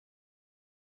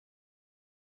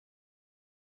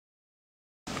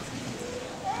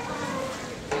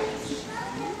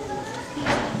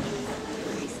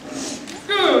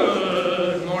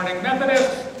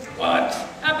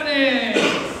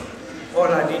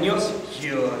niños.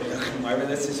 You're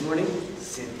marvelous this morning.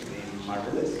 Simply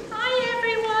marvelous. Hi,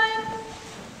 everyone.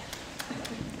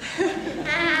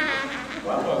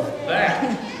 What was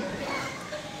that?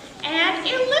 An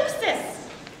ellipsis.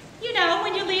 You know,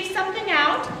 when you leave something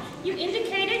out, you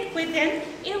indicate it with an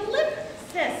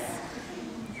ellipsis.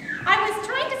 I was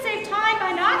trying to save time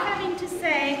by not having to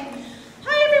say,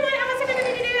 hi, everyone, how was it going to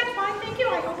be today? I'm fine, thank you.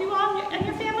 I hope you all and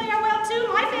your family are well, too.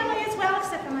 My family is well,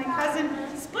 except for my cousin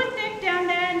Sputnik down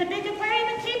there in the big aquarium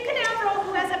in Cape Canaveral,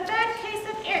 who has a bad case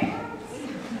of ick.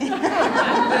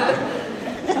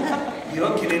 You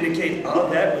can indicate all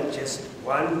that with just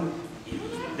one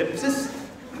ellipsis.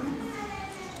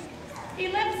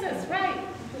 Ellipsis, right.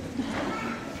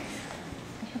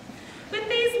 With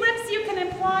these lips, you can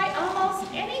imply almost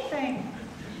anything.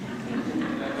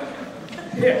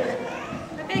 Ick.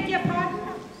 I beg your pardon?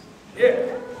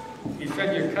 Ick. You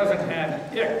said your cousin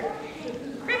had ick.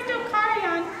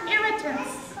 Cryptocardion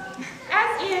irritants,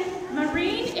 as in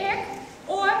marine ick,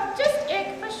 or just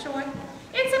ick for short.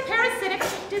 It's a parasitic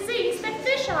disease that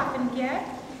fish often get.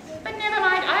 But never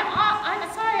mind,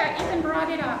 I'm sorry I even brought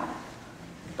it up.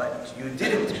 But you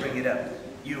didn't bring it up.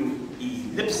 You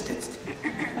ellipsed it.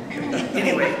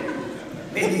 Anyway,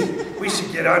 maybe we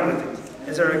should get on with it.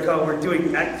 As I recall, we're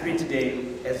doing Act 3 today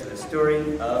as the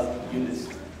story of Eunice.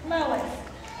 Lois.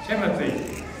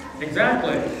 Timothy.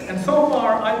 Exactly. And so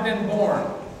far, I've been born.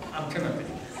 I'm Timothy.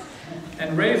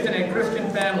 And raised in a Christian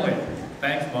family.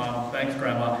 Thanks, Mom. Thanks,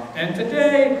 Grandma. And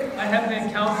today, I have an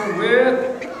encounter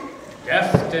with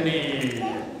destiny.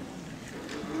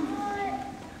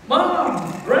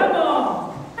 Mom! Grandma!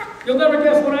 You'll never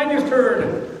guess what I just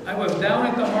heard. I was down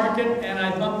at the market and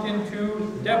I bumped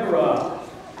into Deborah.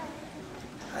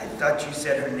 I thought you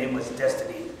said her name was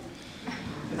Destiny.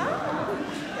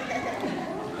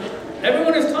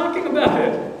 Everyone is talking about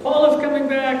it. Paul is coming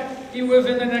back. He was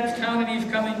in the next town and he's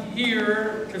coming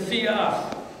here to see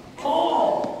us.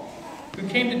 Paul, who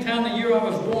came to town the year I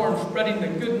was born, spreading the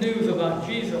good news about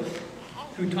Jesus,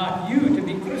 who taught you to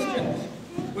be Christians,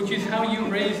 which is how you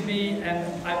raised me, and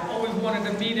I've always wanted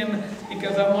to meet him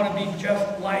because I want to be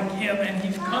just like him, and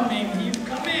he's coming, he's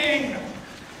coming!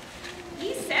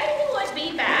 He said he would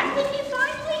be back, and he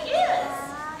finally is.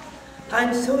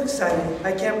 I'm so excited.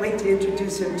 I can't wait to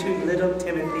introduce him to little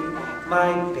Timothy,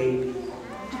 my baby.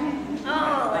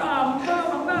 Oh, no,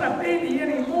 I'm not a baby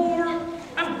anymore.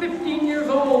 I'm 15 years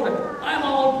old. I'm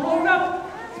all grown up.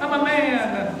 I'm a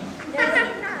man.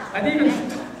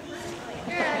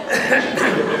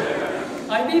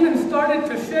 I've even started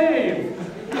to shave.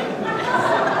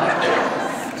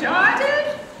 Started?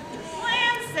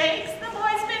 Land sakes, the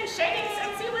boy's been shaving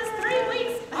since he was 3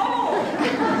 weeks old.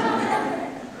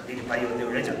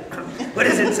 What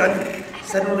is it, son?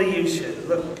 Suddenly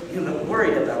you look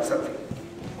worried about something.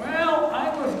 Well, I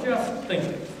was just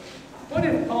thinking, what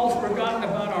if Paul's forgotten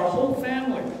about our whole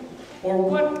family? Or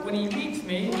what, when he meets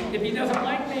me, if he doesn't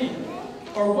like me?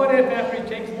 Or what if after he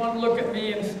takes one look at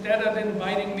me, instead of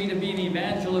inviting me to be an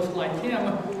evangelist like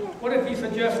him, what if he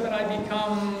suggests that I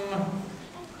become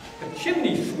a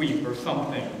chimney sweep or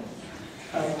something?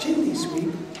 A chimney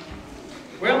sweep?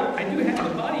 Well, I do have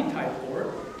the body type for it.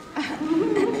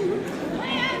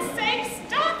 Land's sake,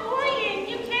 stop worrying.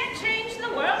 You can't change the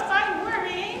world by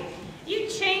worrying. You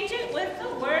change it with the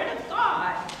Word of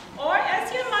God. Or,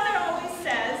 as your mother always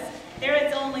says, there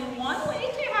is only one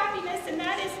way to happiness, and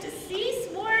that is to cease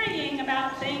worrying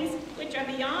about things which are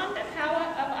beyond the power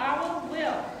of our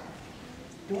will.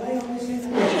 Do I always say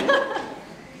that?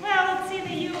 Well, it's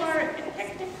either you or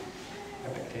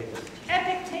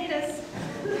Epictetus.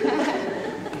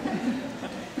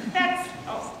 That's,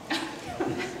 oh.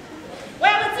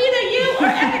 Well, it's either you or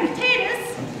Epictetus.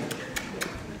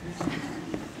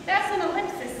 That's an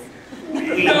ellipsis.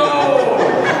 No!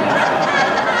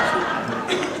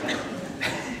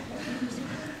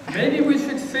 Maybe we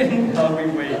should sing while we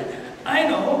wait. I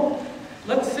know.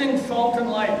 Let's sing Salt and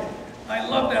Light. I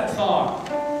love that song.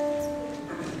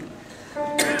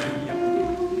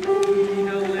 Need a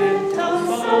little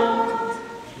salt,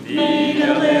 need a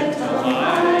little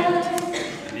light,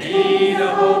 need a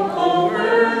hopeful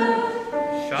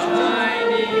word,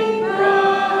 shining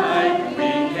bright.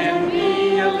 We can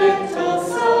be a little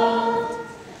salt,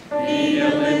 be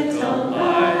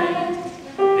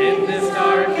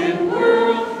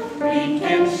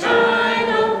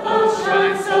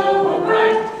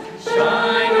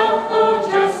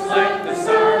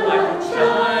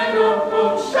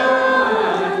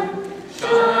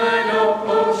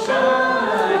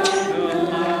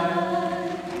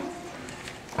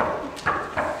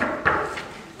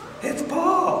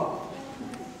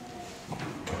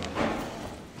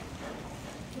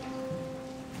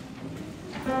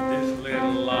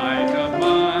little light of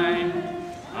mine,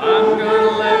 I'm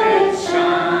gonna let it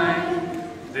shine.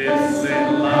 This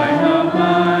little light of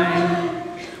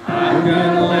mine, I'm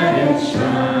gonna let it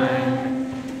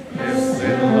shine. This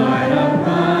little light of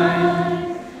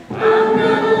mine, I'm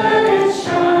gonna let it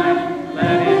shine.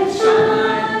 Let it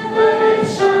shine, let it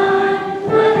shine,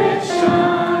 let it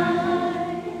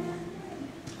shine.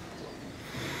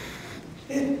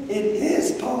 It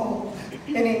is Paul,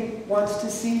 and he wants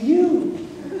to see you.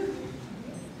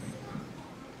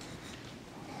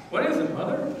 What is it,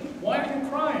 Mother? Why are you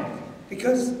crying?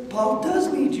 Because Paul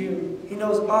does need you. He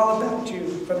knows all about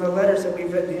you from the letters that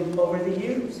we've written him over the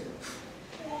years.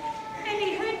 And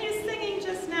he heard you singing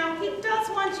just now. He does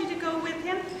want you to go with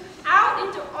him out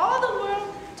into all the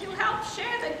world to help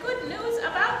share the good news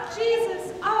about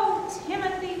Jesus. Oh,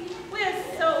 Timothy, we're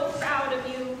so proud of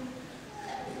you.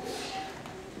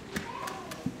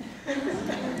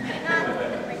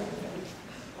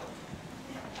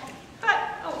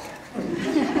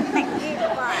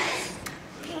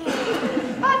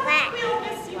 But we'll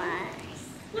miss you.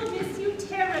 We'll miss you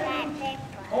terribly.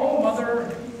 Oh,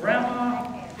 Mother,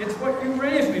 Grandma, it's what you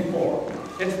raised me for.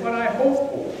 It's what I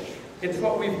hope for. It's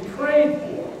what we've prayed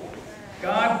for.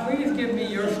 God, please give me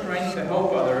your strength to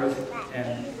help others,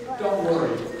 and don't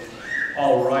worry,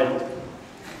 all right.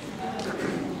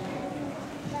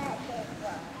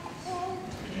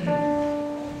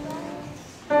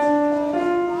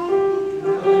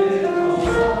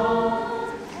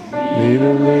 Need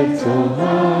a little